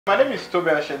My name is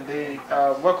Toby Ashende.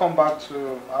 Welcome back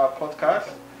to our podcast.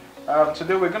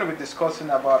 Today we're going to be discussing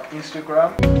about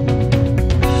Instagram.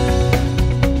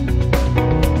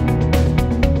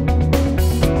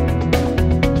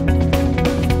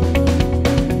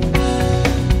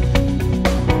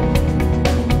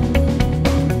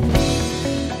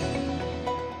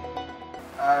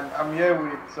 And I'm here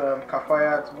with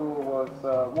Kafayat,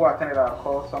 who attended our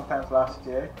course sometimes last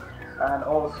year, and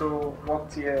also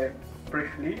worked here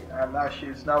briefly, and now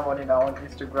she's now running her own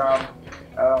Instagram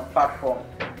platform.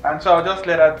 And so I'll just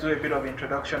let her do a bit of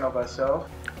introduction of herself.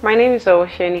 My name is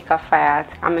Osheni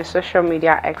Kafayat. I'm a social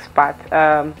media expert.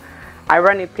 I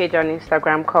run a page on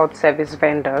Instagram called Service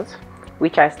Vendors,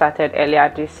 which I started earlier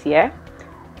this year.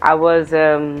 I was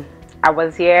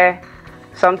here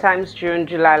sometimes June,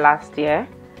 July last year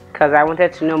because I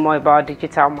wanted to know more about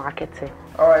digital marketing.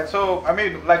 Alright, so I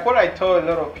mean, like what I tell a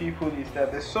lot of people is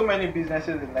that there's so many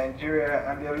businesses in Nigeria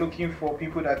and they're looking for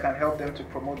people that can help them to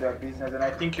promote their business, and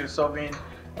I think you're solving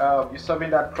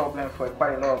that problem for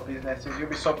quite a lot of businesses. You'll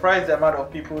be surprised the amount of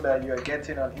people that you're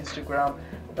getting on Instagram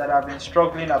that have been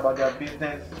struggling about their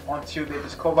business until they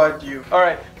discovered you.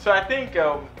 Alright, so I think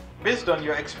based on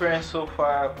your experience so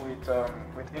far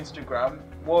with Instagram,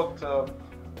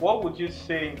 what would you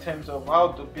say in terms of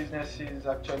how do businesses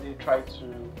actually try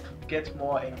to get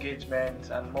more engagement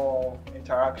and more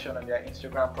interaction on their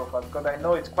Instagram profile? Because I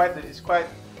know it's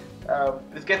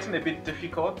getting a bit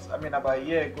difficult. I mean, about a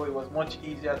year ago it was much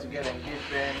easier to get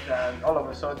engagement, and all of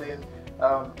a sudden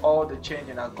all the change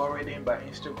in algorithm by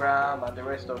Instagram and the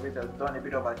rest of it has done a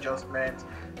bit of adjustment.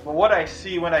 But what I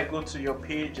see when I go to your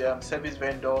page, Service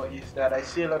Vendor, is that I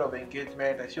see a lot of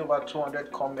engagement. I see over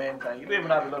 200 comments, and you don't even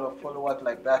have a lot of followers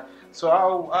like that. So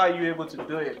how are you able to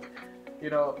do it?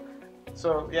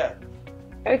 So yeah.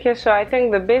 Okay, so I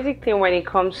think the basic thing when it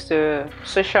comes to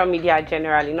social media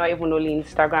generally, not even only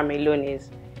Instagram alone, is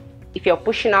if you're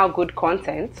pushing out good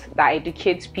content that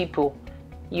educates people,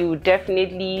 you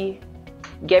definitely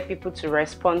get people to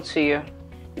respond to you,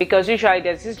 because usually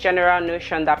there's this general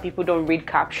notion that people don't read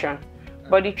caption,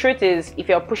 but the truth is if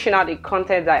you're pushing out the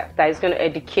content that is going to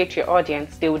educate your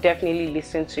audience, they will definitely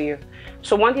listen to you.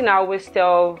 So one thing I always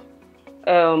tell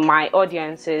my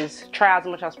audience is try as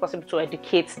much as possible to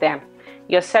educate them.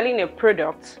 You're selling a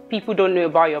product, people don't know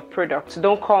about your product.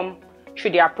 Don't come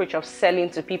through the approach of selling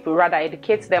to people, rather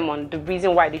educate them on the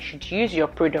reason why they should use your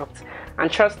product. And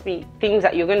trust me, things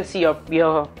that you're going to see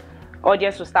your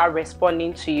audience will start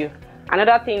responding to you.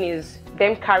 Another thing is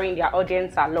them carrying their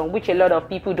audience along, which a lot of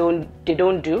people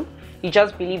don't do. You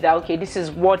just believe that, okay, this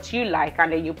is what you like,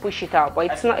 and then you push it out,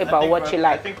 but it's not about what you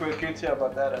like. I think we're guilty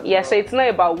about that as yeah well. So it's not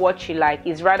about what you like,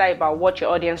 it's rather about what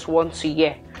your audience wants to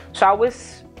hear.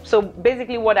 So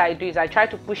basically what I do is I try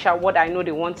to push out what I know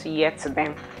they want to hear to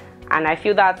them, and I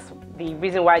feel that's the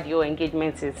reason why the whole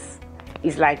engagement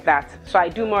is like that. So I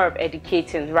do more of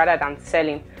educating rather than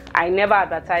selling. I never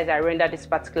advertise I render this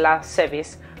particular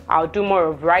service. I'll do more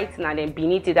of writing, and then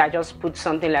beneath it I just put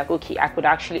something like, okay, I could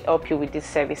actually help you with this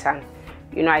service.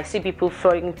 And I see people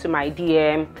flowing to my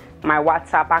DM, my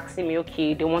WhatsApp, asking me,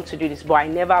 okay, they want to do this, but I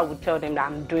never would tell them that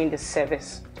I'm doing this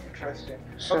service. Interesting.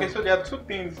 Okay, so there are two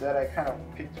things that I kind of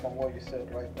picked from what you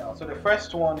said right now. So the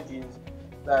first one is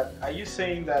that, are you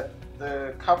saying that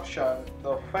the caption,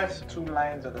 the first two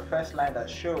lines or the first line that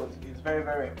shows, is very,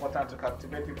 very important to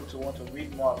captivate people to want to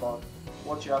read more about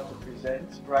what you have to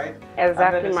present, right? Exactly my And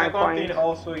then the point. second thing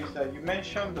also is that you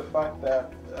mentioned the fact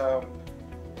that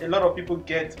a lot of people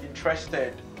get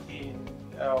interested in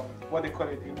what they call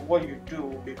it, in what you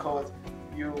do, because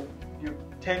you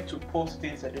tend to post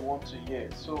things that they want to hear.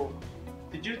 So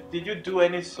did you do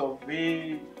any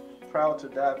survey prior to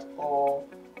that, or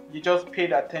you just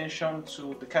paid attention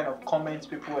to the kind of comments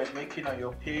people were making on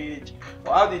your page?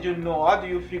 Or how do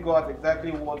you figure out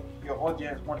exactly what your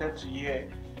audience wanted to hear?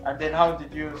 And then how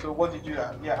did you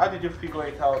figure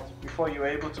it out before you were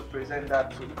able to present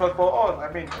that to? Because for us,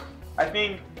 I mean, I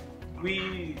think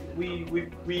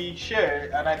we share,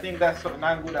 and I think that's an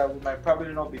angle that we might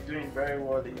probably not be doing very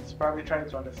well. It's probably trying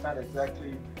to understand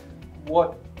exactly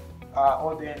what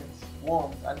our audience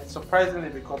wants, and it's surprisingly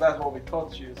because that's what we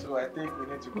taught you. So I think we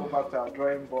need to go back to our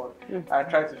drawing board and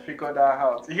try to figure that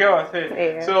out. You hear what I'm saying?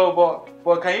 Yeah. So,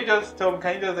 but can you just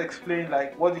explain,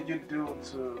 like, what did you do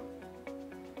to?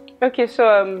 Okay,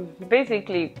 so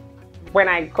basically, when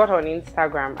I got on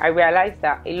Instagram, I realized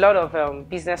that a lot of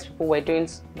business people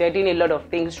they're doing a lot of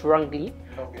things wrongly,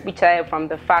 Okay. which I from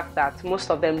the fact that most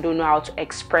of them don't know how to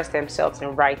express themselves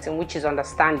in writing, which is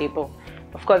understandable.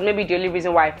 Of course, maybe the only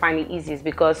reason why I find it easy is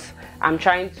because I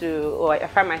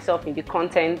find myself in the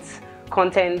content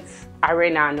content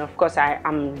arena, and of course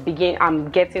I'm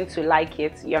getting to like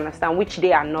it, you understand, which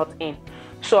they are not in.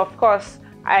 So of course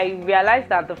I realized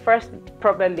that the first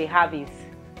problem they have is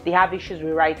they have issues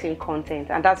with writing content,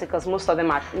 and that's because most of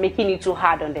them are making it too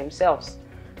hard on themselves.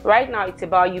 Right now it's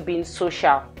about you being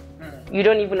social. You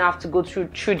don't even have to go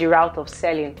through the route of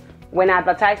selling. When I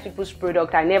advertise people's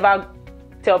product, I never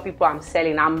tell people I'm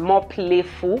selling. I'm more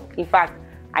playful. In fact,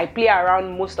 I play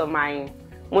around most of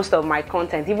my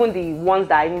content, even the ones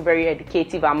that are even very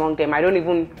educative among them. I don't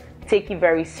even take it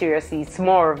very seriously. It's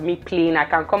more of me playing. I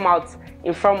can come out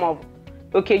in front of,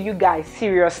 okay, you guys,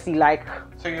 seriously, like.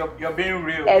 So you're being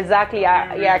real. Exactly.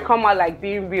 I come out like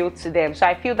being real to them. So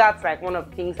I feel that's like one of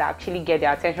the things that actually get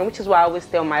their attention, which is why I always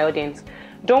tell my audience,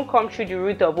 don't come through the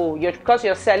route of, because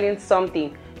you're selling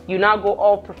something, you now go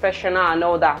all professional and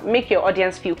all that. Make your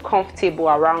audience feel comfortable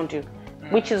around you,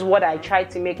 which is what I try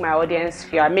to make my audience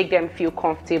feel. I make them feel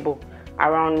comfortable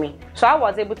around me. So I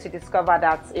was able to discover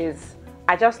that is,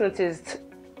 I just noticed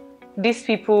these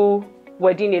people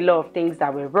were doing a lot of things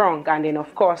that were wrong. And then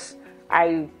of course,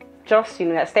 I just,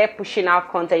 I started pushing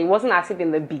out content. It wasn't as if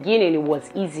in the beginning it was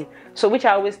easy. So which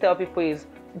I always tell people is,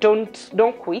 don't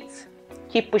quit.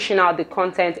 Keep pushing out the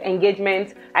content,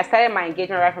 engagement. I started my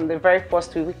engagement right from the very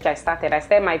first week I started. I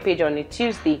started my page on a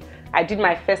Tuesday. I did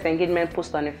my first engagement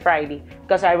post on a Friday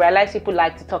because I realized people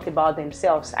like to talk about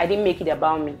themselves. I didn't make it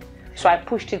about me. So I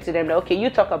pushed it to them, like, okay, you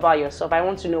talk about yourself. I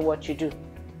want to know what you do.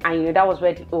 And that was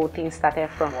where the whole thing started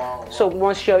from. Wow. So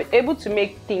once you're able to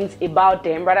make things about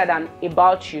them rather than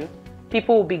about you,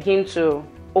 people will begin to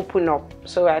open up.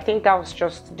 So I think that was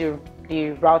just the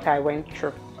route I went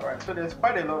through. All right, so there's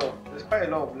quite a lot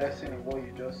of lesson in what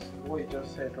you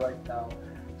just said right now.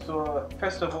 So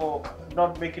first of all,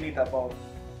 not making it about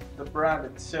the brand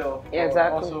itself, exactly.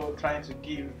 But also trying to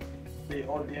give the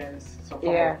audience some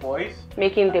form of voice,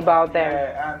 making it about them.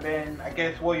 And then I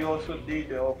guess what you also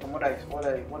did, or from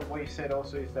what you said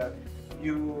also, is that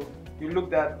you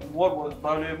looked at what was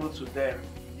valuable to them.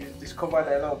 You discovered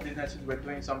that a lot of businesses were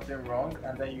doing something wrong,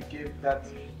 and then you gave that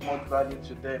much value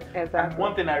to them. Exactly. And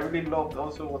one thing I really loved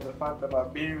also was the fact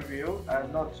about being real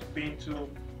and not being too,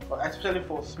 especially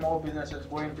for small businesses,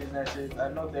 growing businesses. I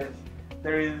know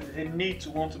there is a need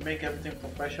to want to make everything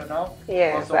professional.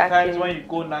 Yeah, but sometimes when you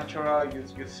go natural,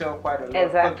 you sell quite a lot.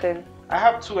 Exactly. But I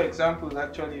have two examples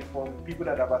actually from people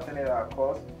that have attended our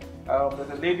course. There's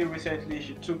a lady recently,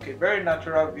 she took a very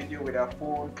natural video with her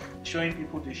phone showing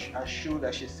people a shoe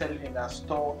that she's selling in her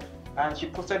store, and she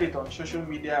posted it on social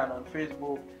media and on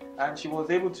Facebook, and she was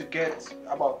able to get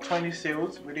about 20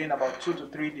 sales within about 2 to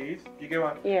 3 days. You get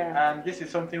one? Yeah. And this is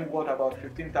something worth about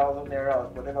 15,000 naira or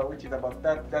whatever, which is about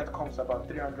that comes about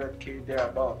 300k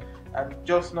thereabout. And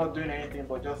just not doing anything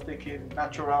but just taking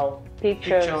natural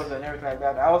pictures and everything like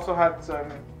that. I also had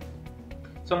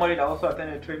somebody that also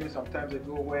attended training some times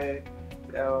ago where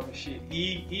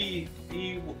he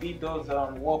does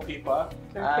wallpaper,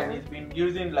 and he's been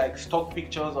using like stock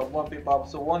pictures of wallpaper.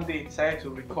 So one day he decided to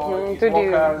record his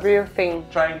workers real thing,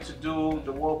 trying to do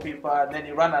the wallpaper, and then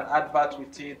he ran an advert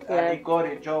with it, and he got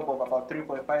a job of about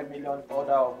 3.5 million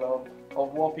order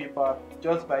of wallpaper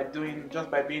just by being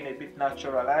a bit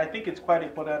natural. And I think it's quite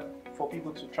important for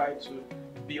people to try to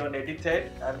be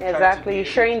unedited and exactly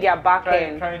showing their back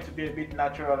end, trying to be a bit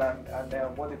natural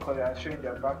and what they call it, and showing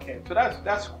their back end. So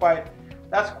that's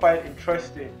quite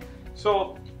interesting.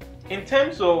 So in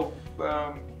terms of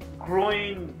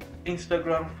growing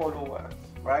Instagram followers,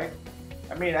 right?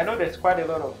 I mean, I know there's quite a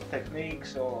lot of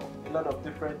techniques or a lot of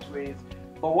different ways,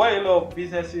 but what a lot of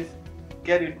businesses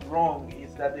get it wrong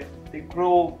is that they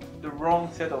grow the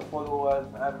wrong set of followers,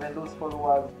 and then those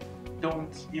followers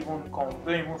don't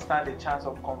even stand a chance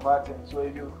of converting. So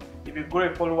if you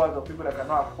grow followers of people that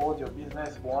cannot afford your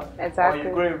business, or you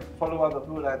grow followers of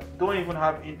people that don't even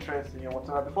have interest in your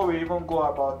whatever, before we even go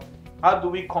about how do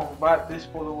we convert these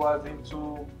followers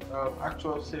into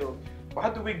actual sales, but how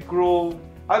do we grow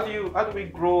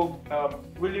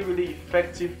really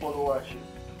effective followership?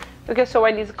 Okay, so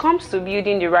when it comes to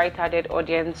building the right target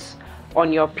audience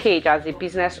on your page as a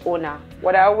business owner,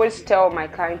 what I always tell my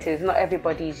clients is not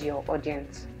everybody is your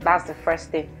audience. That's the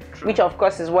first thing. True. Which of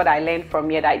course is what I learned from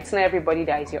here, that it's not everybody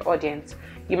that is your audience.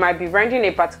 You might be rendering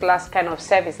a particular kind of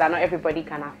service that not everybody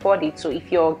can afford it. So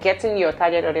if you're getting your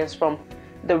target audience from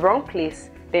the wrong place,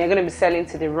 then you're going to be selling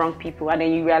to the wrong people, and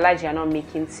then you realize you're not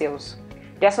making sales.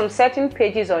 There are some certain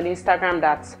pages on Instagram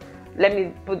that, let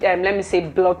me say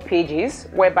blog pages,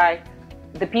 whereby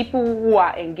the people who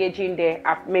are engaging there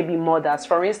are maybe mothers.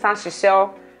 For instance, you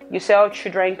sell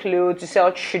children clothes, you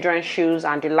sell children shoes,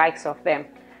 and the likes of them.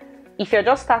 If you're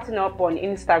just starting up on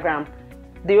Instagram,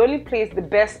 the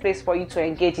best place for you to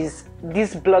engage is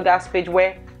this bloggers page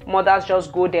where mothers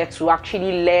just go there to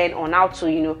actually learn on how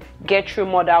to, you know, get through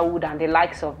motherhood and the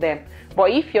likes of them.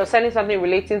 But if you're selling something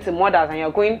relating to mothers and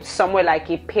you're going somewhere like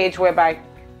a page whereby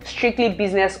strictly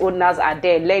business owners are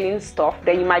there learning stuff,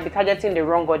 then you might be targeting the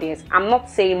wrong audience. I'm not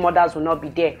saying mothers will not be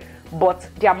there, but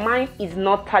their mind is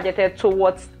not targeted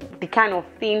towards the kind of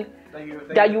thing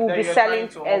that you will be selling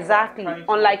to. Exactly.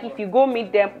 Unlike if you go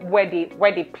meet them where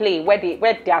they play, where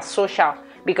they are social,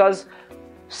 because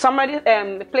somebody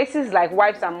places like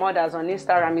wives and mothers on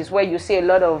Instagram is where you see a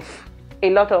lot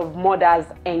of mothers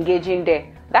engaging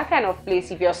there. That kind of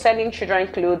place, if you're selling children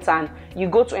clothes and you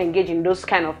go to engage in those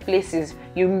kind of places,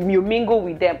 you mingle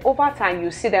with them. Over time,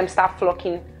 you see them start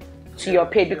flocking to your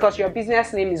page because your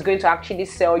business name is going to actually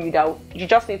sell you. That you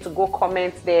just need to go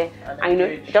comment there and you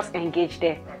know, just engage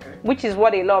there. Okay. Which is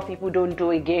what a lot of people don't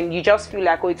do. Again, you just feel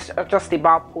like, oh, it's just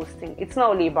about posting. It's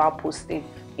not only about posting.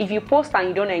 If you post and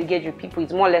you don't engage with people,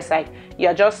 it's more or less like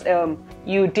you're just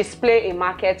you display a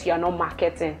market, you're not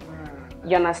marketing.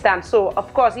 You understand? So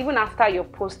of course, even after your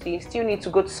posting, you still need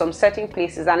to go to some certain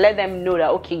places and let them know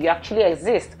that okay, you actually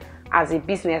exist as a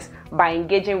business by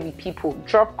engaging with people.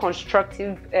 Drop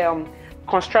constructive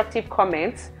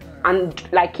comments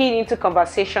and like key into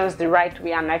conversations the right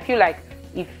way. And I feel like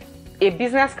if a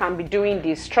business can be doing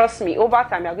this, trust me, over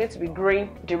time you're going to be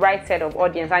growing the right set of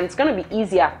audience and it's going to be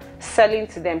easier selling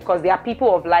to them because they are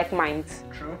people of like minds.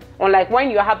 True. Unlike when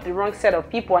you have the wrong set of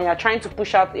people and you're trying to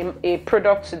push out a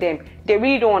product to them, they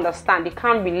really don't understand, they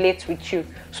can't relate with you.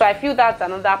 So I feel that's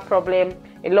another problem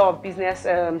a lot of business,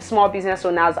 small business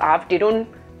owners have. They don't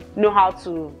know how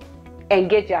to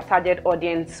engage their target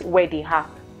audience where they are.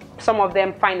 Some of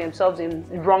them find themselves in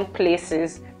wrong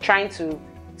places trying to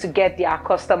get their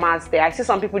customers there. I see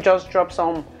some people just drop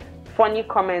some funny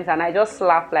comments and I just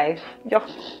laugh like, your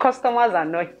customers are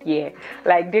not here.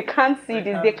 Like they can't see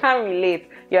this, they can't relate.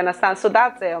 You understand? So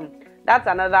that's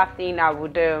another thing I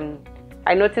would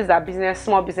I noticed that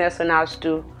small business owners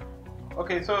do.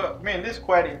 Okay, so I mean this is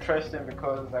quite interesting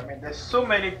because I mean there's so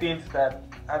many things that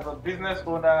as a business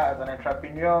owner, as an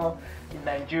entrepreneur in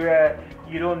Nigeria,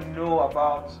 you don't know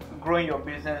about growing your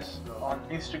business on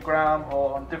Instagram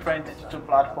or on different digital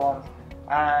platforms,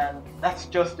 and that's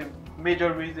just the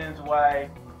major reasons why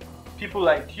people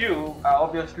like you are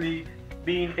obviously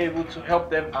being able to help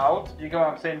them out. You get what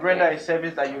I'm saying? Render a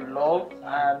service that you love,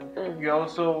 and you're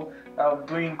also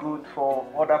doing good for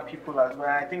other people as well.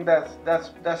 I think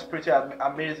that's pretty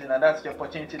amazing, and that's the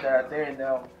opportunity that are there in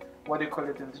what they call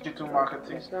it in digital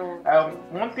marketing.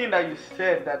 One thing that you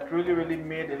said that really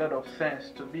made a lot of sense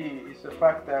to me is the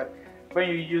fact that when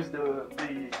you use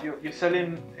you're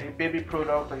selling a baby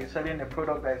product or you're selling a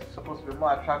product that is supposed to be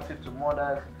more attractive to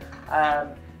mothers, and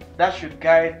that should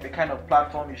guide the kind of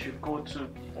platform you should go to.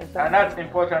 Exactly. And that's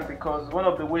important because one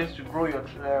of the ways to grow your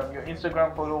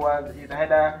Instagram followers is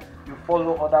either you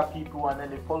follow other people and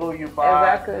then they follow you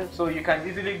back. Exactly. So you can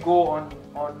easily go on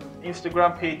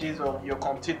Instagram pages of your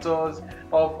competitors,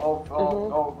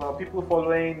 of people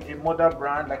following a mother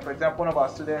brand. Like for example, one of our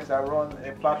students that run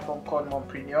a platform called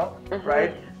Mompreneur,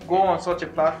 right? Go on such a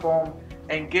platform,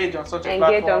 engage on such a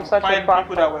platform,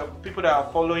 find people that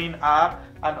are following her,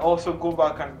 and also go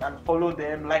back and follow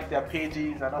them, like their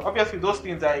pages, and obviously those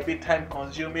things are a bit time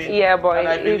consuming. Yeah, but and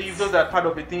I believe those are part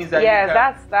of the things that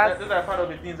those are part of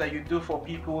the things that you do for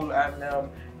people, and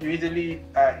you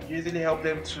easily help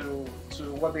them to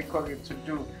what they call it to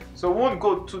do. So we won't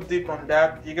go too deep on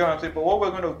that. You get what I'm saying? But what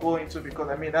we're going to go into, because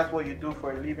I mean that's what you do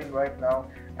for a living right now,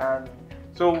 and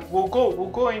so we'll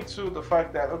go into the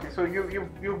fact that okay, so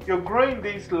you're growing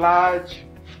these large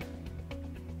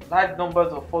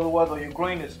numbers of followers, or you're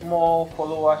growing a small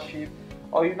followership,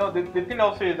 or the thing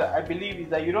also is that I believe is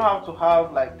that you don't have to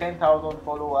have like 10,000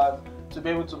 followers to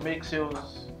be able to make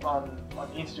sales on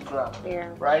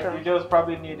Instagram, right? Sure. You just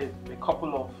probably need a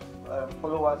couple of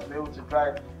followers to be able to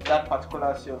drive that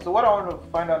particular sale. So what I want to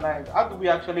find out now is how do we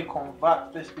actually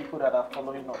convert these people that are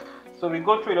following us? So we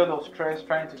go through a lot of stress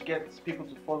trying to get people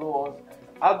to follow us.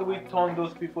 How do we turn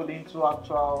those people into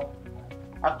actual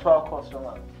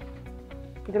customers?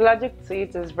 The logic to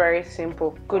it is very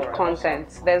simple. Good content.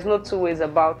 Awesome. There's no two ways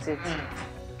about it.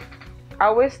 I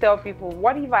always tell people,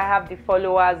 what if I have the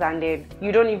followers and then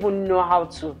you don't even know how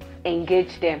to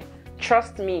engage them?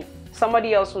 Trust me,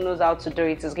 somebody else who knows how to do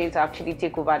it is going to actually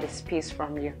take over the space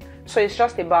from you. So it's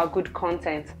just about good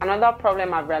content. Another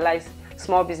problem I've realized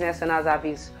small business owners have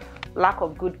is lack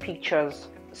of good pictures.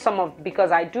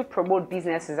 Because I do promote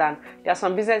businesses, and there are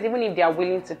some businesses, even if they are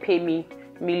willing to pay me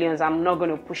millions, I'm not going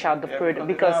to push out the product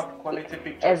because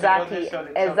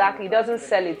exactly it doesn't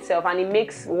sell itself, and it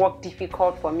makes work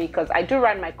difficult for me because I do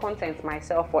write my content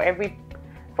myself for every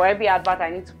for every advert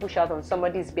I need to push out on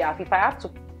somebody's behalf, if I have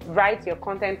to write your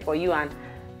content for you and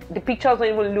the pictures don't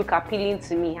even look appealing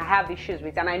to me, I have issues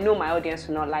with it, and I know my audience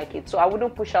will not like it. So I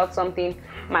wouldn't push out something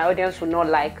my audience will not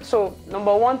like. So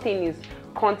number one thing is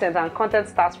content, and content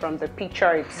starts from the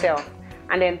picture itself.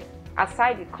 And then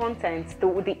aside the content,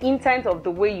 the intent of the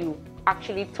way you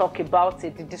actually talk about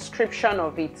it, the description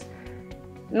of it,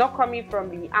 not coming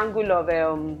from the angle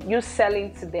of you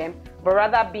selling to them, but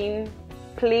rather being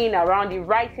playing around it,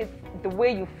 write it the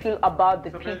way you feel about the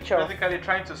picture. Basically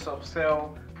trying to sell,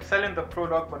 selling the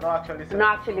product, but not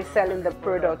actually selling the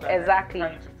product. Exactly.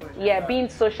 Yeah, being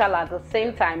social at the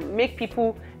same time. Make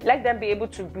people, let them be able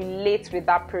to relate with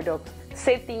that product.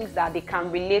 Say things that they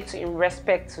can relate to in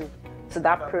respect to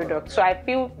that product. So I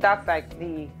feel that's like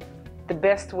the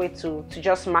best way to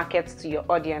just market to your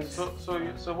audience.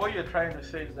 So what you're trying to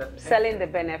say is that selling the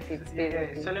benefits,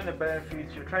 basically. Yeah, selling the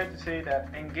benefits. You're trying to say that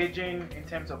engaging in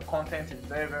terms of content is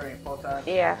very, very important.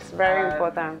 Yes, very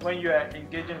important. When you are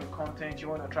engaging with content, you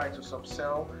want to try to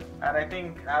subsell. And I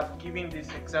think I've given this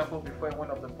example before in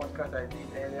one of the podcasts I did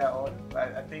earlier on.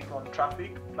 I think on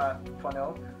traffic plan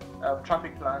funnel,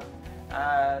 traffic plan.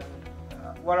 And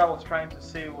what I was trying to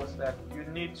say was that you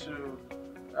need to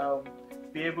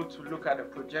be able to look at a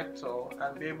projector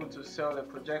and be able to sell the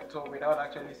projector without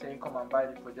actually saying come and buy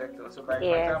the projector. So by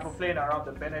for example, playing around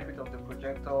the benefit of the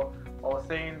projector, or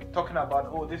talking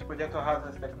about, oh, this projector has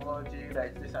this technology that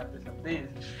is this and this and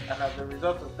this, and as a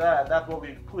result of that, that's what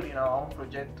we put in our own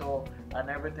projector and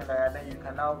everything like that. Then you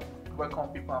can now welcome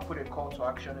people and put a call to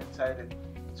action inside it.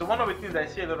 So one of the things I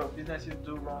see a lot of businesses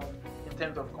do wrong in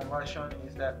terms of conversion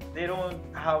is that they don't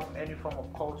have any form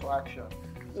of call to action.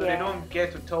 So they don't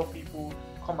get to tell people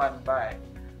come and buy.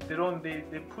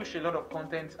 They push a lot of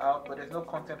content out, but there's no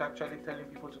content actually telling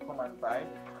people to come and buy.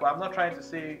 But I'm not trying to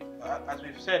say, as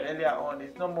we've said earlier on,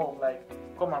 it's not more of like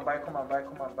come and buy, come and buy,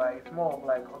 come and buy. It's more of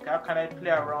like, okay, how can I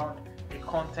play around a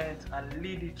content and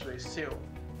lead it to a sale?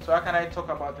 So how can I talk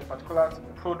about a particular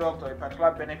product or a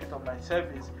particular benefit of my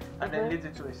service and then lead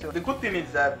it to a sale? The good thing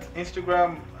is that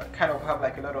Instagram kind of have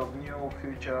like a lot of new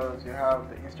features. You have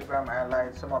the Instagram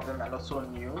highlights, some of them are not so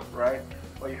new, right?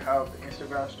 But you have the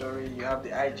Instagram story, you have the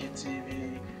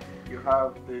IGTV, you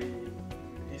have the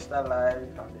Insta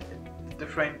Live, and the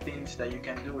different things that you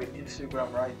can do with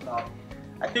Instagram right now.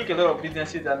 I think a lot of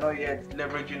businesses are not yet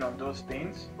leveraging on those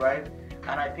things, right?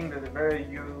 And I think there's a very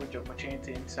huge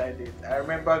opportunity inside it. I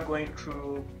remember going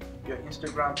through your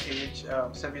Instagram page,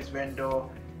 service vendor,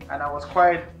 and I was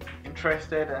quite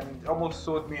interested, and it almost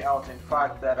sold me out. In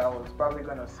fact, that I was probably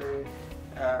going to say,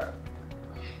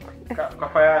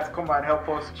 Kafayat, come and help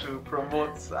us to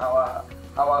promote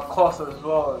our course as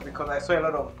well, because I saw a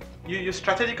lot of, you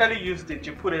strategically used it.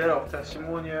 You put a lot of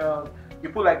testimonials, you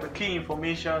put like the key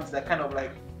informations that kind of like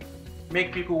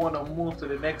make people want to move to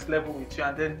the next level with you.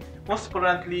 And then most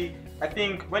importantly, I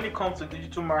think when it comes to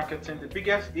digital marketing, the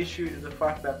biggest issue is the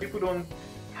fact that people don't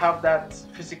have that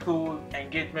physical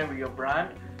engagement with your brand.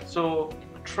 So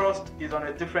trust is on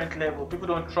a different level. People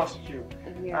don't trust you.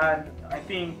 And I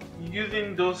think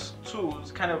using those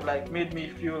tools kind of like made me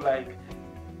feel like,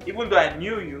 even though I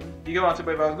knew you get what I'm saying,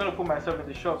 but if I was going to put myself in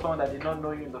the shoe of someone that did not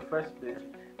know you in the first place,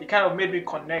 it kind of made me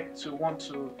connect to want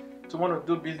to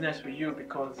do business with you,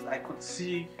 because I could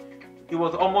see, it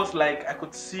was almost like I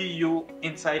could see you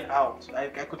inside out. I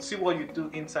could see what you do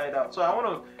inside out. So I want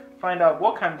to find out,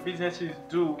 what can businesses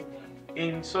do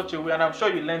in such a way, and I'm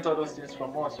sure you learned all those things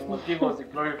from us. You will give us the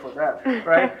glory for that,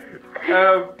 right?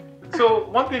 So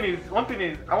one thing is,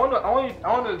 I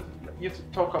want you to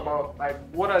talk about like,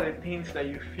 what are the things that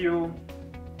you feel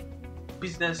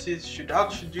businesses should, how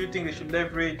do you think they should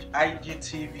leverage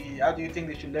IGTV? How do you think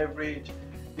they should leverage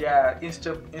their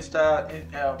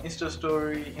Insta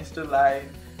story, Insta Live?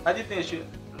 How do you think they should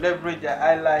leverage their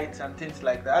highlights and things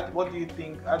like that? What do you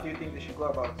think? How do you think they should go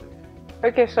about it?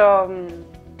 Okay, so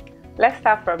let's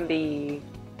start from the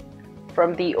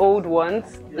old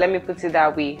ones. Let me put it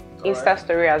that way. Insta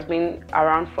Story has been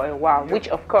around for a while, which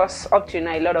of course up to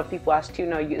now a lot of people are still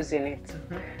not using it.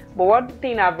 But one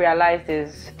thing I've realized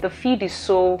is the feed is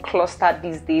so clustered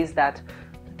these days that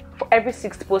for every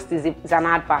 6th post is an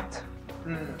advert.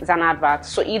 It's an advert.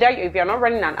 So either if you're not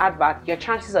running an advert, your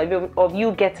chances of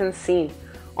you getting seen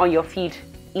on your feed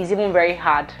is even very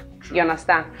hard. You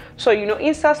understand? So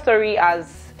Insta Story,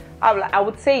 as I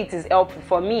would say, it is helpful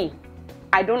for me.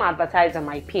 I don't advertise on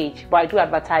my page, but I do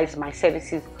advertise my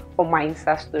services on my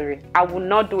Insta Story. I will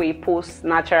not do a post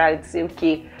naturally to say,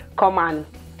 okay, come and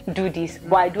do this,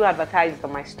 but I do advertise it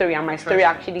on my story, and my story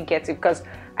actually gets it, because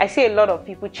I see a lot of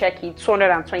people check it,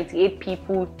 228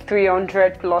 people,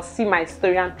 300 plus see my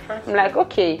story, and I'm like,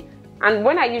 okay, And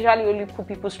when I usually only put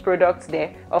people's products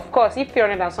there, of course, if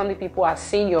 300 and something people are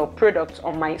seeing your product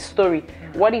on my story,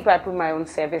 what if I put my own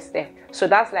service there? So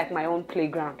that's like my own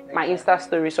playground, my Insta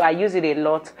story. So I use it a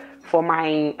lot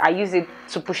I use it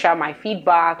to push out my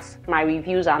feedbacks, my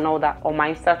reviews and all that on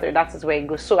my Insta story. That is where it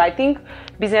goes. So I think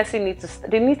businesses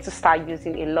need to start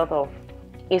using a lot of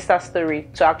Insta story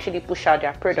to actually push out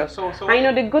their products.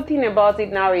 And the good thing about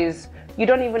it now is you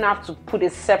don't even have to put a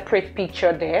separate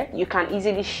picture there. You can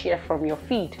easily share from your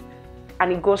feed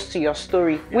and it goes to your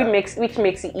story, which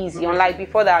makes it easy. Unlike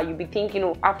before that, you'll be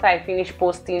thinking, after I finish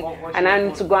posting and I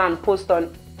need to go and post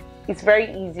on. It's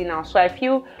very easy now. So I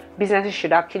feel businesses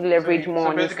should actually leverage more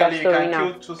on Insta story now.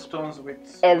 You can kill two stones with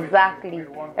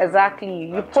one. Exactly.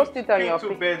 You post it on your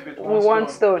page with one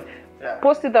stone. Yeah.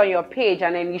 Post it on your page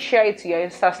and then you share it to your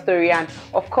Insta story, and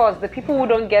of course the people who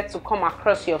don't get to come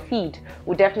across your feed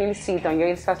will definitely see it on your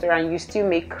Insta story, and you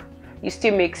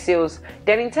still make sales.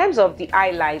 Then in terms of the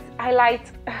highlight,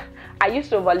 I used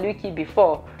to overlook it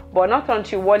before, but not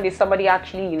until one day somebody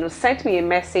actually sent me a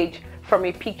message from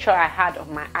a picture I had of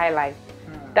my highlight.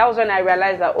 That was when I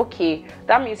realized that okay,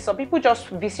 that means some people just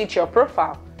visit your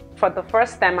profile for the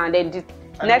first time and then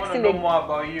next thing they more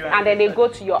about you, and then they go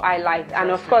to your highlight, and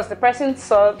of course the person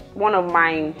saw one of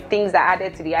my things that I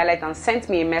added to the highlight and sent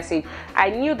me a message.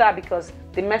 I knew that because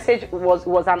the message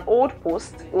was an old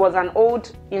post, it was an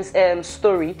old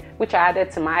story which I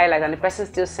added to my highlight, and the person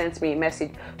still sent me a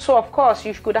message. So of course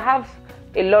you could have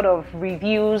a lot of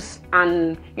reviews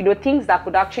and things that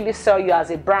could actually sell you as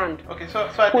a brand. Okay, so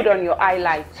I put on your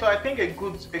highlight. So I think a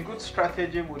good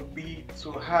strategy would be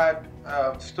to have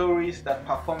stories that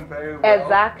perform very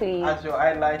well as your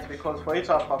highlight, because for it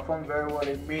to have performed very well,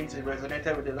 it means it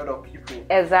resonated with a lot of people.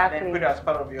 Exactly. And then put it as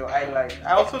part of your highlight.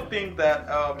 I also think that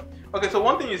okay, so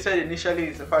one thing you said initially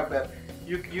is the fact that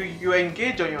you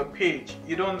engage on your page.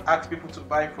 You don't ask people to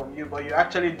buy from you, but you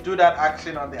actually do that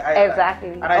action on the highlight. Exactly.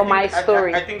 And on my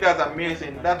story. I think that's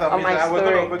amazing. That's amazing. On my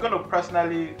story. We're going to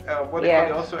personally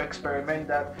also experiment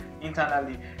that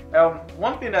internally.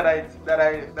 One thing that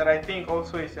I think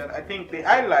also is that I think the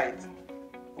highlight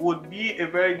would be a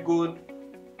very good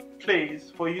place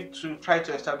for you to try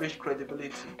to establish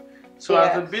credibility. So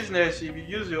as a business, if you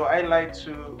use your highlight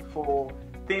for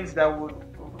things that would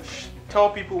tell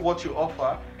people what you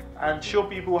offer and show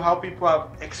people how people have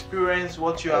experienced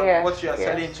what you are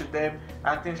selling to them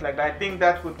and things like that, I think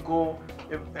that would go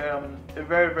a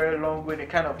very, very long way, the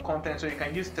kind of content. So you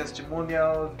can use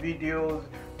testimonials, videos,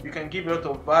 you can give a lot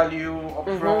of value up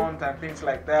front and things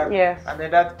like that. Yes. And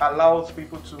then that allows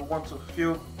people to want to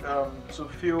feel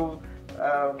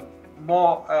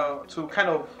more to kind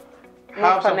of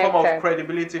have some form of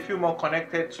credibility, feel more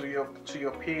connected to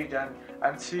your page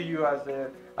and see you as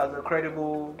a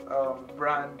credible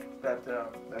brand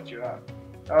that you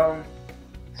have.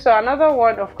 So another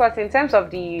one, of course, in terms of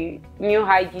the new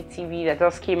IGTV that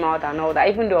just came out and all that,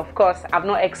 even though of course I've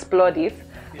not explored it,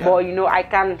 but I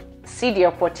can see the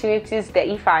opportunities there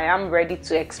if I am ready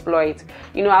to exploit.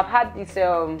 I've had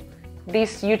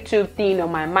this YouTube thing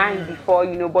on my mind before,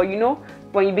 but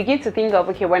when you begin to think of,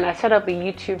 okay, when I set up a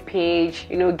YouTube page,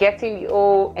 getting the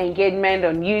whole engagement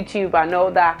on YouTube and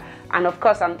all that, and of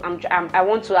course I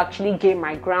want to actually gain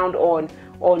my ground on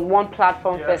one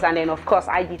platform first, and then of course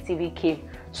IGTV came.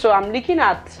 So I'm looking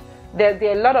at there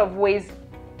are a lot of ways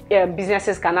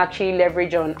businesses can actually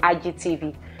leverage on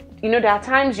IGTV. There are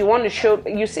times you want to show,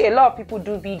 you see a lot of people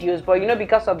do videos, but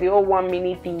because of the whole 1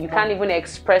 minute thing, you can't even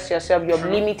express yourself. You're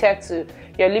limited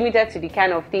to the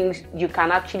kind of things you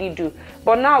can actually do.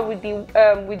 But now with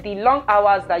the long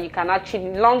hours that you can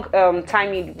actually,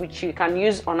 timing which you can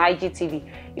use on IGTV,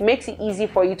 it makes it easy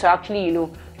for you to actually,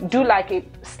 do like a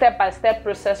step-by-step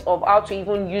process of how to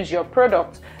even use your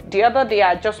product. The other day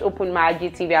I just opened my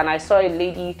IGTV and I saw a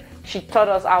lady, she taught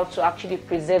us how to actually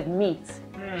preserve meat.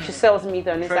 She sells meat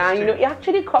on Instagram, and it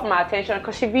actually caught my attention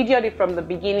because she videoed it from the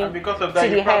beginning. And because of that,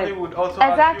 you probably would also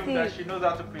assume that she knows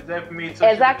how to preserve meat, so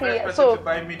she's the best person to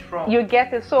buy meat from. You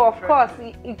get it. So of course,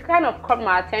 it kind of caught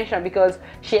my attention because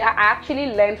I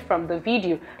actually learned from the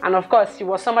video, and of course, she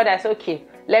was somebody I said, okay,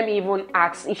 let me even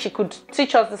ask if she could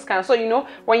teach us this kind of. So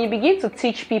when you begin to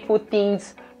teach people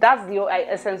things, that's the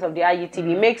essence of the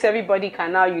IGTV. It makes everybody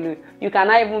can now, you can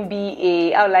now even be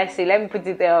a, how will I say, let me put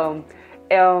it,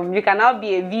 you can now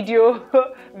be a video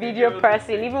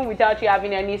person even without you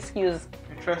having any skills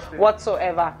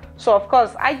whatsoever. So of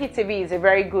course IGTV is a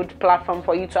very good platform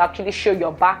for you to actually show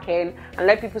your back end and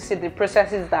let people see the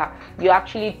processes that you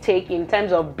actually take in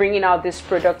terms of bringing out this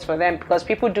product for them, because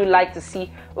people do like to see,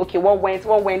 okay, what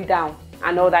went down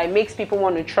and all that. It makes people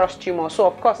want to trust you more. So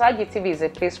of course IGTV is a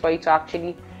place for you to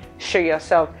actually show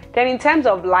yourself. Then in terms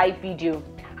of live video,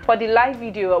 for the live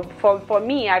video, for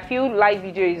me, I feel live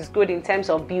video is good in terms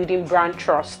of building brand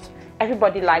trust.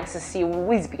 Everybody likes to see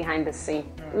who is behind the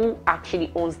scene, who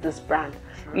actually owns this brand.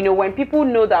 You know, when people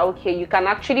know that, okay, you can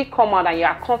actually come out and you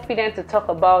are confident to talk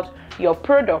about your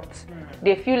product,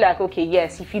 they feel like, okay,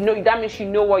 yes, if you know, that means you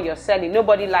know what you're selling.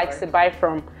 Nobody likes to buy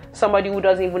from somebody who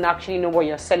doesn't even actually know what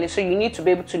you're selling. So you need to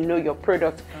be able to know your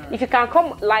product. If you can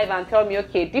come live and tell me,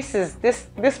 okay, this is this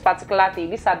particular thing,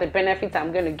 these are the benefits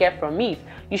I'm going to get from it,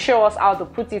 you show us how to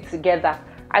put it together,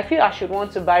 I feel I should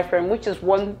want to buy from, which is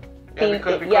one thing.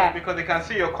 Because they can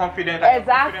see you're confident.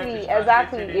 Exactly.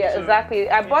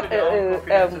 I bought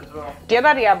the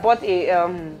other day I bought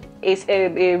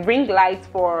a ring light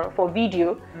for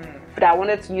video that I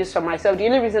wanted to use for myself. The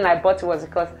only reason I bought it was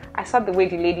because I saw the way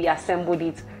the lady assembled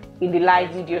it in the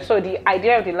live video. So the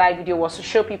idea of the live video was to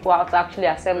show people how to actually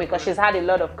assemble it, because she's had a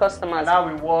lot of customers. And how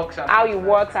it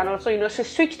works. And also, you know, she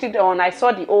switched it on. I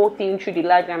saw the whole thing through the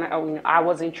live and I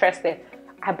was interested.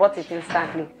 I bought it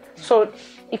instantly. So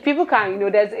if people can, you know,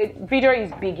 video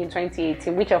is big in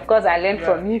 2018, which of course I learned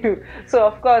from you. So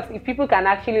of course, if people can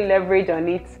actually leverage on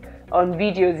it, on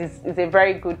videos, is a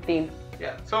very good thing.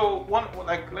 Yeah. So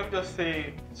let me just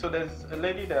say, so there's a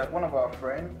lady that one of our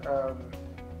friends,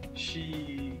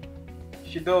 she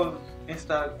does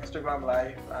Instagram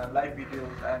live and live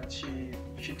videos, and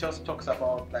she just talks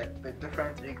about like the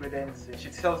different ingredients.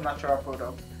 She sells natural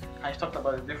products, and she talked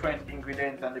about the different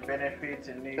ingredients and the benefits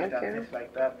in it and things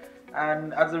like that.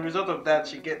 And as a result of that,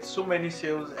 she gets so many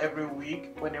sales every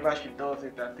week whenever she does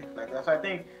it and things like that. So I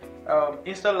think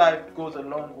Insta Live goes a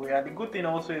long way. And the good thing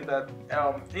also is that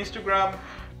Instagram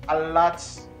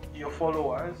alerts your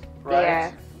followers,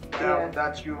 right?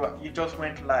 That you just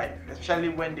went live, especially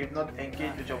when they've not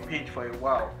engaged with your page for a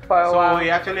while. So it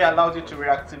actually allows you to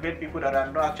reactivate people that are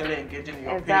not actually engaging in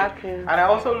your page. And I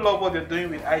also love what they're doing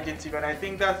with IGTV, and I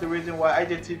think that's the reason why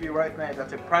IGTV right now is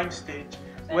at a prime stage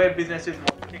where businesses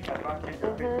must take advantage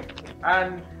of it.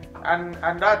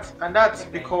 And that's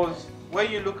because when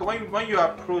you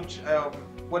approach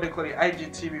what they call the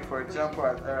IGTV, for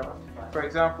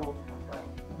example,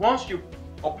 once you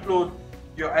upload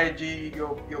your IG,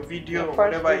 your video, or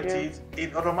whatever it is,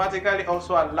 it automatically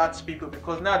also alerts people,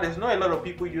 because now there's not a lot of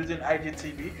people using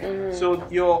IGTV. So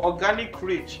your organic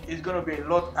reach is going to be a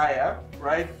lot higher,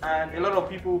 right? And a lot of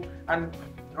people, and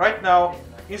right now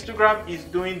Instagram is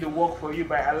doing the work for you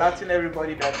by alerting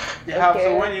everybody that they have.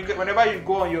 So whenever you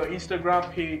go on your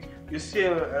Instagram page, you see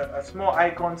a small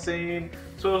icon saying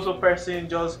so person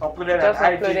just uploaded an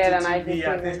IGTV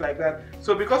and things like that.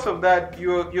 So because of that,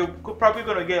 you're probably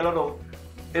going to get a lot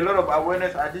of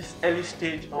awareness at this early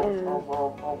stage of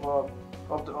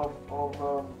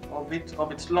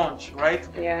its launch, right?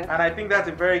 And I think that's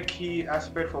a very key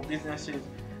aspect for businesses.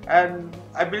 And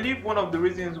I believe one of the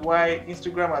reasons why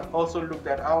Instagram has also looked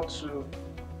at how to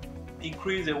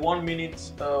increase a 1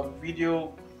 minute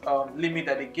video limit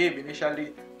that they gave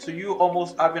initially to you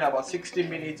almost having about 60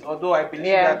 minutes, although I believe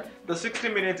that the 60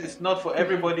 minutes is not for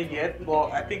everybody yet, but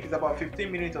I think it's about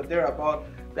 15 minutes or thereabout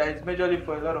that is majorly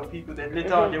for a lot of people. Then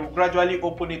later on they will gradually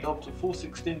open it up to full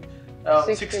 60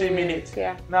 minutes.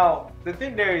 Now the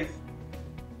thing there is,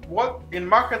 what in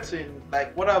marketing,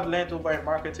 like what I've learned over in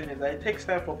marketing is that it takes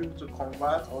time for people to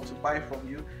convert or to buy from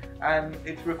you, and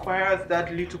it requires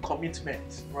that little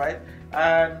commitment, right?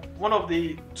 And one of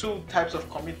the two types of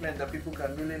commitment that people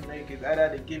can really make is either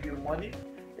they give you money,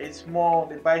 it's more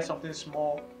they buy something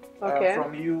small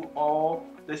from you, or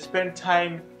they spend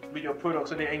time with your product,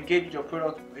 so they engage with your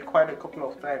product quite a couple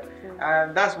of times.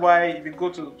 And that's why if you go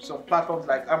to some platforms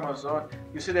like Amazon,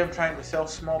 you see them trying to sell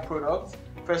small products.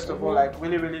 First of all, like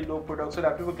really low products, so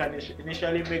that people can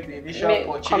initially make the initial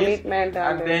purchase, and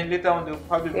then later on they'll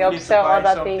probably be able to buy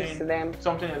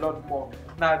something a lot more.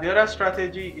 Now the other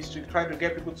strategy is to try to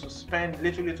get people to spend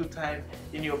little time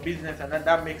in your business, and then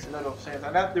that makes a lot of sense.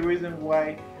 And that's the reason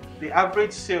why the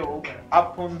average sale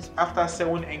happens after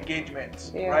 7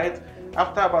 engagements, right?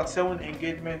 After about 7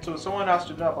 engagements, so someone has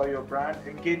to know about your brand,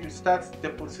 engage, start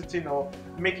depositing or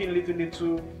making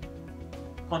little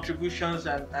contributions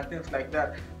and things like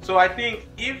that. So I think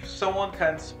if someone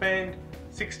can spend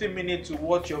 60 minutes to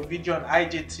watch your video on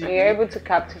IGTV, you're able to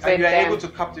captivate and you're able to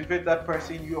captivate that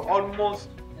person, you're almost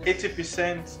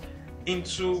 80%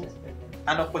 into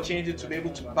an opportunity to be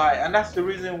able to buy. And that's the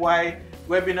reason why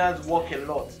webinars work a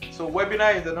lot. So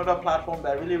webinar is another platform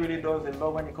that really does a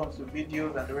lot when it comes to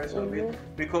videos and the rest of it,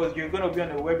 because you're going to be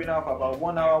on a webinar for about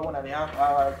 1 hour, 1.5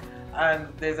 hours, and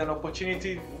there's an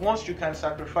opportunity once you can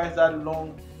sacrifice that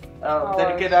long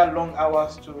dedicate that long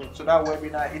hours to that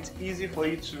webinar. It's easy for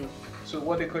you to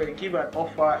what they call it, give an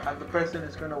offer, and the person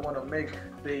is going to want to make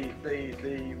the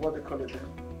what they call it,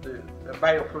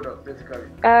 buy your product basically?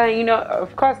 You know,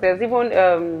 of course, there's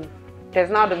even there's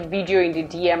now the video in the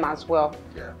DM as well.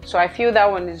 Yeah. So I feel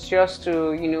that one is just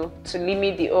to, you know, to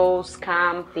limit the whole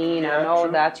scam thing and all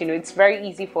that. You know, it's very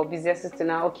easy for businesses to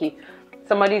now, okay,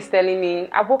 somebody's telling me,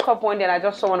 I woke up one day and I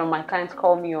just saw one of my clients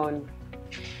call me on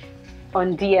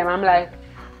DM. I'm like,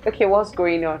 okay, what's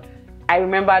going on? I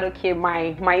remembered, okay,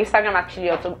 my Instagram actually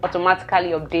automatically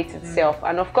updates itself.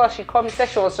 And of course, she called me, said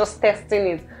she was just testing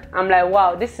it. I'm like,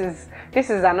 wow, this is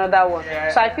another one. Yeah,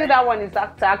 so I feel that one is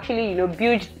to actually, you know,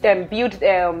 build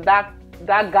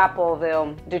that gap of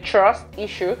the trust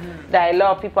issue that a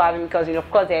lot of people have, because, you know, of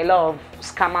course there are a lot of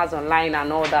scammers online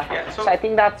and all that. Yeah, so I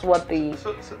think that's what the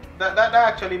so that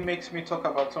actually makes me talk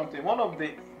about something. One of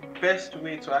the best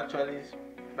way to actually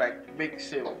like make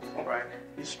sales, right,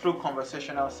 is through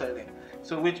conversational selling.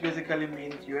 So which basically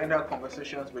means you end up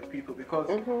conversations with people, because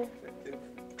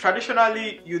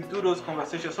traditionally you do those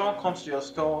conversations. Someone comes to your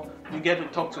store, you get to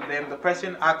talk to them, the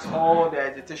person asks all the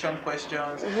hesitation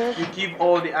questions, you give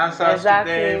all the answers to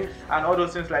them and all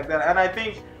those things like that. And I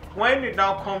think when it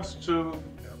now comes to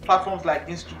platforms like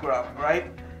Instagram, right,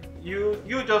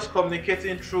 you just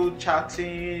communicating through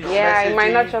chatting, messaging, it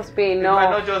might not just be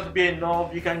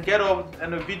enough. You can get up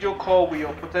in a video call with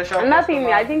your potential customer.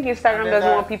 I think Instagram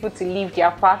doesn't want people to leave their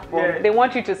platform. Yeah. They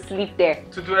want you to sleep there,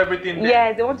 to do everything there.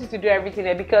 Yeah, they want you to do everything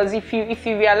there, because if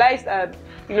you realize that,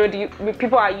 you know, the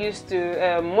people are used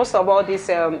to most of all these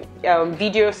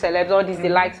video celebs, all these the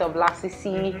likes of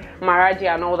Lasisi, Maraji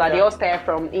and all that, they all started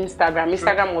from Instagram.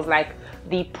 Instagram was like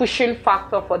the pushing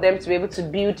factor for them to be able to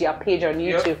build their page on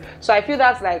YouTube. So I feel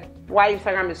that's like why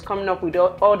Instagram is coming up with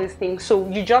all these things. So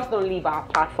you just don't leave our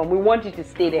platform. We want you to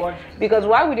stay there, because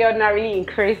why would they ordinarily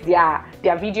increase their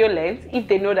video length if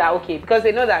they know that, okay, because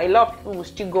they know that a lot of people will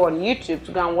still go on YouTube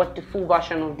to go and watch the full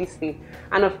version of this thing.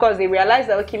 And of course they realize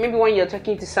that, okay, maybe when you're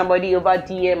talking to somebody over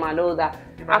DM and all that,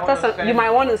 you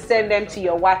might want to send them to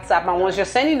your WhatsApp, and once you're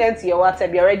sending them to your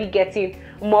WhatsApp, you're already getting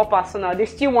more personal. They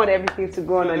still want everything to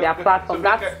go on their platform.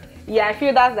 Yeah, I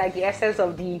feel that's like the essence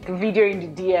of the video in the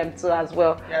DM too as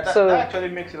well. Yeah, that actually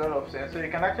makes a lot of sense. So you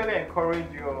can actually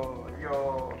encourage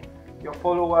your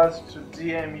followers to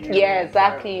DM you. Yeah,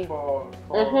 exactly. For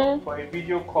a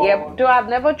video call. Yeah, though I've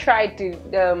never tried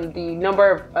the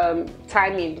number of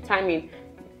timing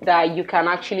that you can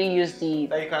actually use that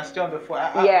you can stay on the phone.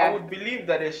 I would believe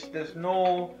that there's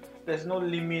no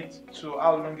limit to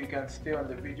how long you can stay on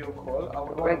the video call. I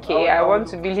want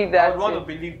to believe that. I want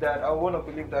to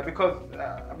believe that because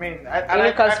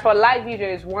because for live video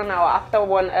is 1 hour. After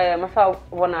one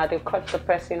hour they cut the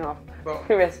person off,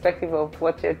 irrespective of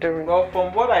what you're doing. Well,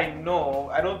 from what I know,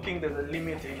 I don't think there's a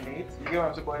limit in it. You get what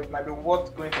I'm saying? But it might be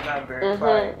what's going to go and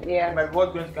verify. It might be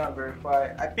what's going to go and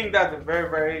verify. I think that's a very,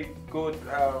 very good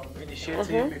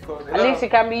initiative, because at least it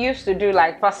can be used to do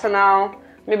like personal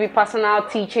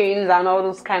teachings and all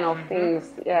those kind of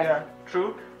things. Yeah,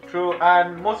 true.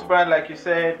 And most brands, like you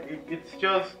said, it's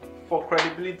just for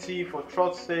credibility, for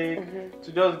trust's sake,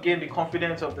 to just gain the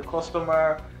confidence of the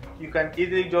customer. You can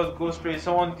easily just go straight.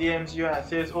 Someone DMs you and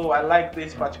says, oh, I like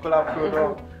this particular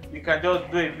product. You can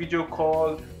just do a video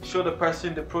call, show the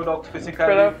person the product physically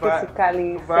via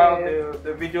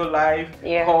the video live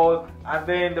call, and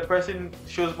then the person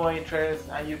shows more interest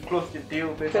and you close the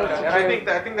deal basically. And I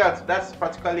think that's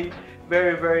practically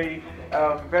very, very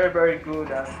very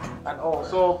good and all.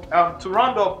 So to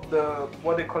round up the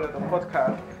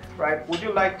podcast, right? Would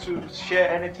you like to share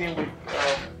anything with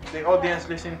the audience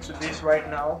listening to this right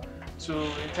now,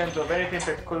 in terms of anything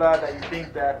particular that you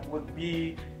think that would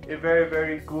be a very,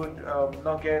 very good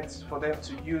nuggets for them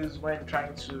to use when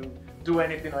trying to do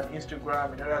anything on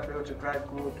Instagram in order to be able to drive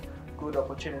good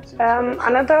opportunities?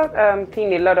 Another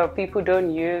thing a lot of people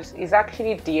don't use is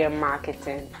actually DM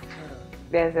marketing.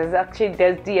 There's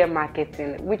DM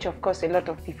marketing, which of course a lot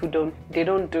of people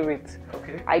don't do it.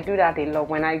 Okay. I do that a lot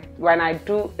when I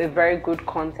do a very good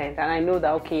content and I know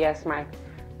that, okay, yes, my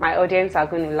audience are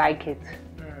going to like it.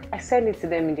 I send it to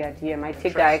them in their DM. I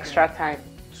take that extra time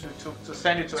to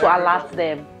send it to alert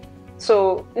them.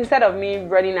 So instead of me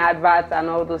running adverts and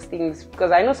all those things,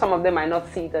 because I know some of them might not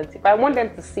see it, if I want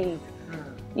them to see it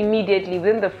immediately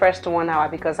within the first 1 hour,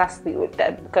 because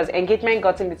because engagement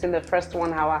got in between the first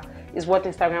 1 hour is what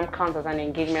Instagram counts as an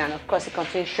engagement, and of course it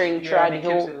continues showing throughout the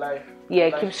whole.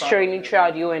 It keeps showing it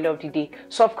throughout the whole end of the day.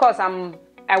 So of course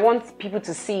I want people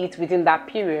to see it within that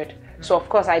period. So of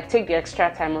course I take the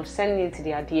extra time of sending it to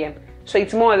their DM. So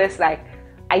it's more or less like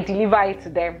I deliver it to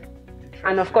them,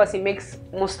 and of course it makes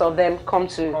most of them come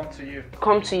to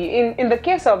you. In the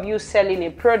case of you selling a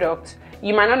product,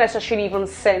 you might not necessarily even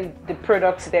send the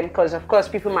product to them, because of course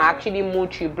people might actually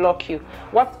mute you, block you.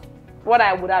 What what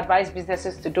I would advise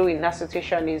businesses to do in that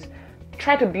situation is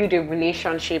try to build a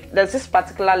relationship. There's this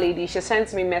particular lady, she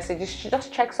sends me messages, she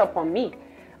just checks up on me.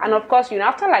 And of course,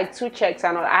 after like 2 checks,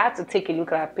 and I had to take a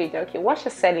look at her page. Okay, what's she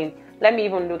selling? Let me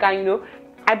even look. And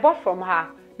I bought from her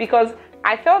because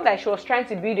I felt that she was trying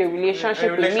to build a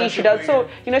relationship with me. She does so,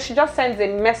 she just sends a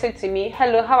message to me.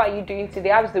 Hello, how are you doing today?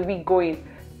 How's the week going?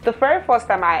 The very first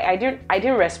time I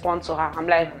didn't respond to her. I'm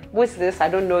like, what's this? I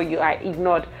don't know you. I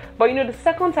ignored. But the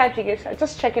second time she gets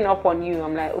just checking up on you.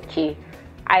 I'm like, okay.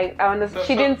 I understand.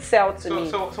 She didn't sell to me.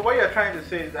 So what you're trying to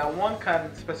say is that one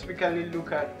can specifically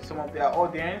look at some of their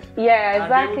audience. Yeah,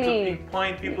 exactly. And be able to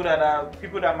pinpoint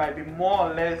people that might be more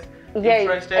or less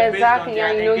interested. Exactly.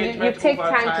 And you take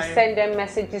time to send them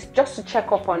messages just to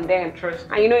check up on them.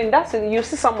 And in that sense, you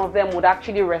see some of them would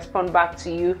actually respond back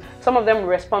to you. Some of them will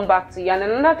respond back to you. And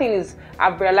another thing is,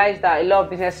 I've realized that a lot of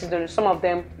businesses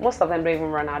don't. Most of them don't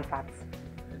even run adverts.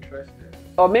 Interesting.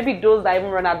 Or maybe those that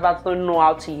even run adverts don't know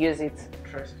how to use it.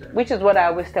 Which is what I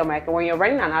always tell Michael, when you're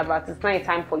running an advert, it's not a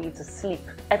time for you to sleep.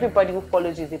 Everybody who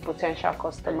follows you is a potential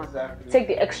customer. Exactly. Take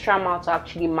the extra mile to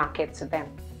actually market to them.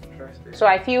 So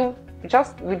I feel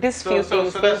just with these few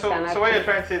things. So what you're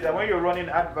trying to say is that when you're running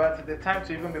adverts, it's the time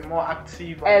to even be more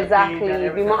active on exactly, your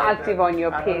page. Be more active on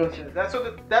your page.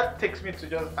 That takes me to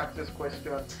just ask this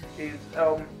question is,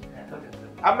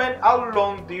 how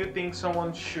long do you think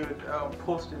someone should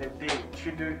post in a day?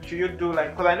 Should you do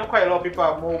like, because I know quite a lot of people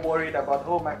are more worried about,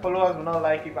 my followers will not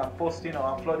like if I'm posting or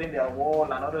I'm flooding their wall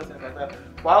and other things like that.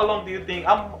 But how long do you think,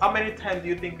 how many times do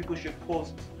you think people should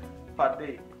post per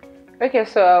day? Okay,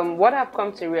 so what I've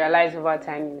come to realize over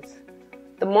time is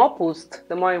the more posts,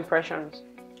 the more impressions.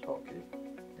 Okay,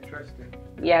 interesting.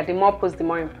 Yeah, the more posts, the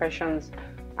more impressions.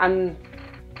 And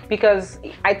because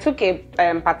I took a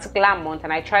particular month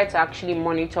and I tried to actually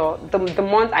monitor the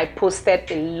month I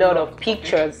posted a lot of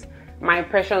pictures, my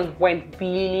impressions went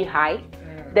really high.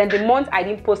 Then the month I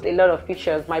didn't post a lot of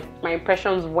pictures, my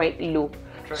impressions went low.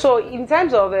 So in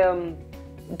terms of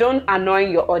don't annoy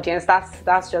your audience,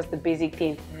 that's just the basic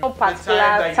thing. No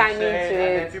particular timing to it.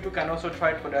 And then people can also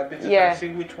try it for their business and see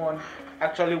which one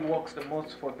actually works the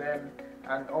most for them.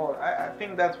 And all, I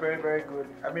think that's very, very good.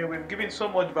 I mean, we've given so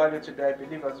much value today, I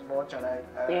believe as much, and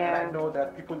I know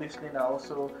that people listening have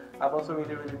also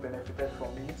really, really benefited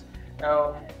from it.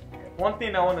 One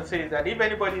thing I want to say is that if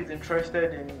anybody is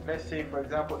interested in, let's say, for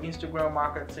example, Instagram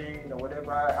marketing or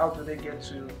whatever, how they get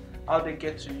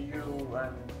to you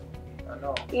and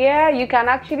all? Yeah, you can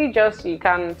actually you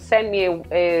can send me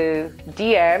a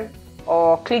DM.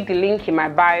 Or click the link in my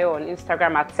bio on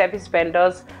Instagram at Service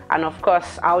Vendors, and of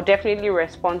course I'll definitely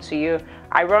respond to you.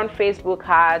 I run Facebook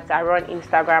ads, I run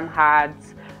Instagram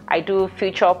ads, I do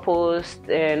feature posts,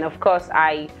 and of course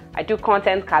I do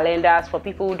content calendars for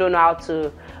people who don't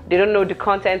know the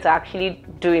content to actually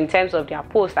do in terms of their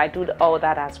posts. I do all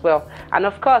that as well, and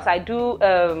of course I do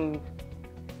a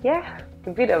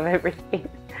bit of everything.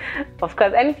 Of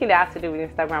course, anything that has to do with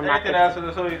Instagram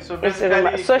marketing. So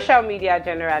basically, social media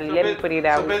generally. Let me put it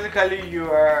that way. So basically, you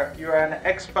are an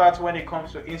expert when it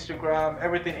comes to Instagram.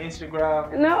 Everything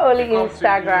Instagram. Not only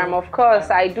Instagram, of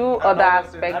course. I do other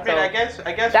aspects.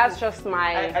 I guess that's just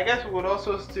my. I guess we would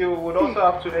also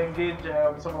have to engage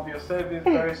some of your service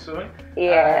very soon.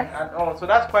 Yes. And all. So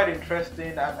that's quite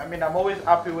interesting. I mean, I'm always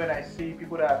happy when I see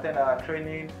people that attend our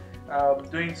training.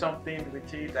 Doing something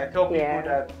with it. I tell people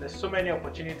that there's so many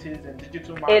opportunities in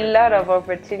digital marketing. A lot of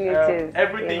opportunities.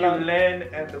 Everything you learn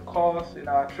in the course, in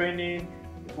our training,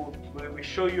 we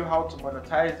show you how to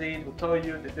monetize it. We'll tell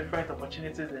you the different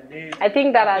opportunities and needs. I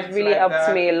think that has really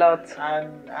helped me a lot.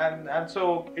 And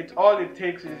so all it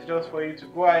takes is just for you to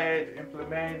go ahead,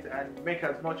 implement, and make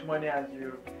as much money as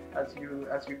you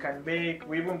can make.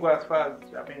 We even go as far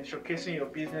as showcasing your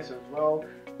business as well.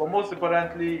 But most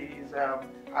importantly is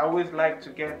I always like to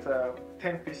get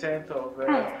 10% of it.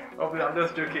 I'm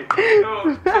just joking.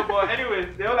 But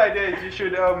anyways, the whole idea is you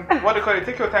should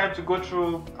take your time to go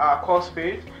through our course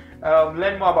page,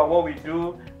 learn more about what we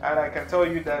do, and I can tell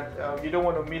you that you don't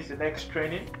want to miss the next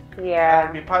training. Yeah.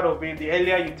 And be part of it. The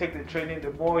earlier you take the training,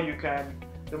 the more you can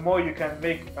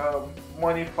make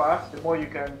money fast, the more you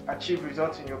can achieve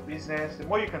results in your business, the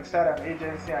more you can start an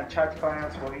agency and charge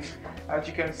clients for it. As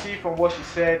you can see from what she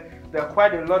said, there are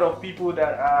quite a lot of people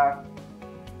that are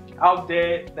out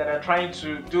there that are trying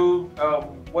to do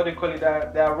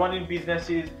they are running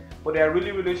businesses, but they are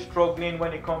really, really struggling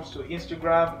when it comes to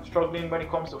Instagram, struggling when it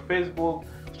comes to Facebook,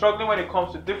 struggling when it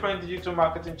comes to different digital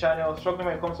marketing channels, struggling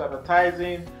when it comes to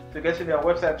advertising, to getting their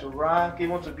website to rank,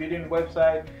 even to building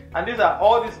website. And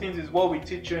all these things is what we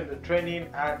teach you in the training.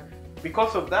 And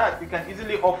because of that, you can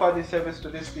easily offer this service to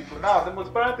these people. Now, the most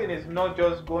important thing is not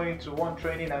just going to one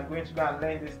training and going to go and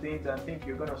learn these things and think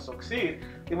you're going to succeed.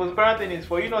 The most important thing is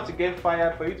for you not to get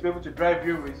fired, for you to be able to drive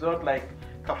your result like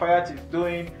Kafayat is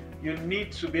doing. You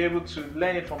need to be able to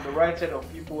learn it from the right set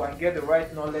of people and get the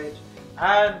right knowledge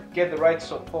and get the right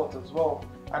support as well.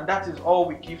 And that is all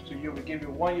we give to you. We give you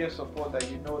 1 year support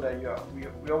that you know that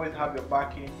we always have your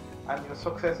backing, and your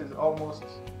success is almost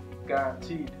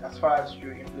guaranteed as far as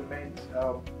you implement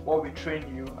what we train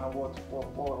you and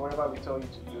whatever we tell you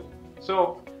to do.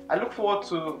 So I look forward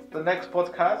to the next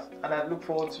podcast, and I look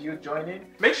forward to you joining.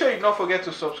 Make sure you don't forget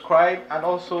to subscribe and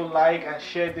also like and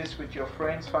share this with your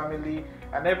friends, family,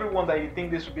 and everyone that you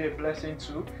think this will be a blessing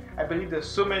to. I believe there's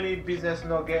so many business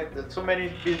nuggets, there's so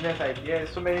many business ideas,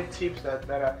 so many tips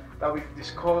that we've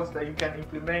discussed that you can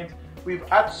implement. We've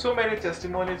had so many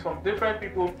testimonies from different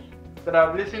people that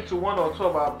have listened to 1 or 2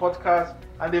 of our podcasts,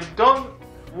 and they've done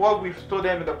what we've told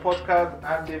them in the podcast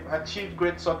and they've achieved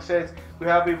great success. We've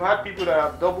had people that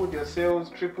have doubled their sales,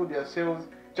 tripled their sales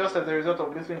just as a result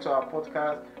of listening to our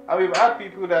podcast, and we've had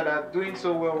people that are doing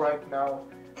so well right now.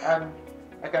 And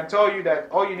I can tell you that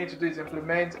all you need to do is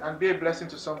implement and be a blessing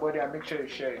to somebody, and make sure you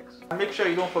share it. And make sure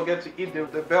you don't forget to hit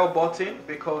the bell button,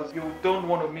 because you don't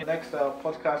want to miss the next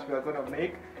podcast we are going to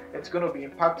make. It's going to be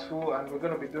impactful, and we're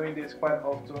going to be doing this quite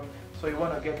often, so you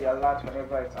want to get the alert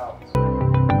whenever it's out.